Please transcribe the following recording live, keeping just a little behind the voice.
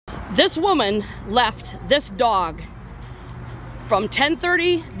This woman left this dog from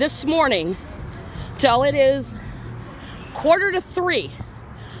 10:30 this morning till it is 2:45.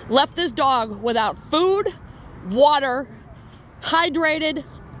 Left this dog without food, water, dehydrated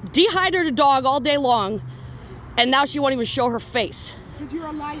dog all day long, and now she won't even show her face. Because you're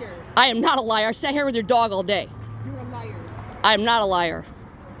a liar. I am not a liar. I sat here with your dog all day. You're a liar. I am not a liar.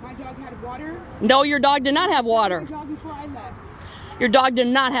 My dog had water. No, your dog did not have water. My dog before I left. Your dog did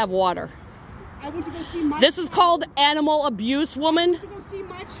not have water. I went to go see my This is called animal abuse, woman. I went to go see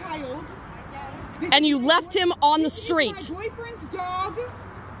my child. And you left him on the street. This is my boyfriend's dog.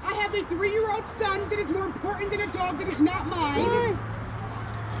 I have a 3-year-old son that is more important than a dog that is not mine.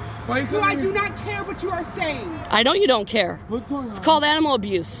 So I do not care what you are saying. I know you don't care. What's going on? It's called animal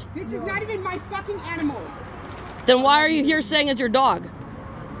abuse. This is not even my fucking animal. Then why are you here saying it's your dog?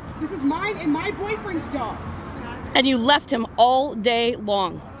 This is mine and my boyfriend's dog. And you left him all day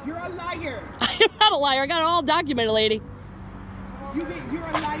long. You're a liar. I am not a liar. I got it all documented, lady. You're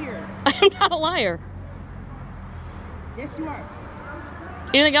a liar. I am not a liar. Yes, you are.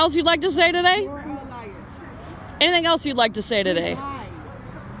 Anything else you'd like to say today? You're a liar. Anything else you'd like to say today? Goodbye.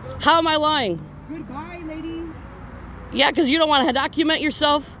 How am I lying? Goodbye, lady. Yeah, because you don't want to document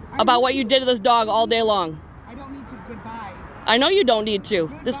yourself about what you did to this dog all day long. I don't need to. Goodbye. I know you don't need to.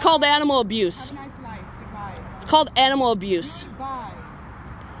 This is called animal abuse. Have a nice life. Goodbye. It's called animal abuse. Goodbye.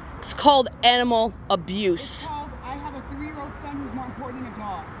 It's called animal abuse. It's called, I have a 3-year-old son who's more important than a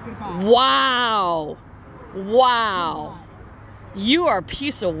dog. Goodbye. Wow. Wow. Goodbye. You are a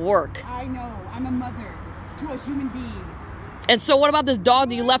piece of work. I know. I'm a mother to a human being. And so what about this dog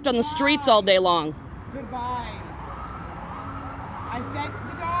that you left on the streets all day long? Goodbye. I fed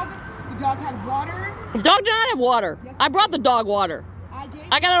the dog. The dog had water. The dog did not have water. Yes, I brought the dog water.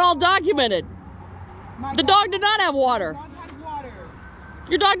 I got it all documented. The dog did not have water. The dog had water.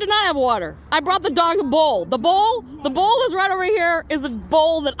 Your dog did not have water. I brought the dog the bowl. The bowl is right over here, is a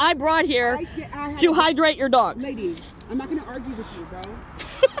bowl that I brought here to hydrate your dog. Lady, I'm not going to argue with you, bro.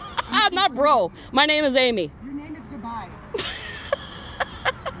 I'm not bro. My name is Amy. Your name is goodbye.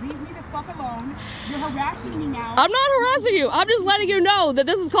 Leave me the fuck alone. You're harassing me now. I'm not harassing you. I'm just letting you know that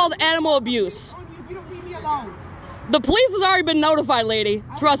this is called animal abuse. If you don't leave me alone. The police has already been notified, lady.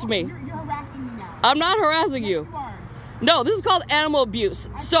 Trust me. You're harassing me now. I'm not harassing you. Yes, you are. No, this is called animal abuse.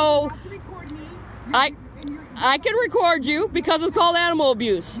 So Not to record me. I can record you because it's called animal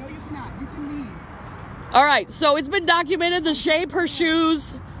abuse. No, you cannot. You can leave. All right, so it's been documented, the shape, her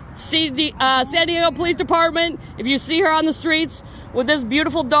shoes, San Diego Police Department. If you see her on the streets with this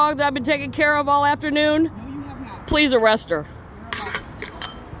beautiful dog that I've been taking care of all afternoon, No, you have not. please arrest her.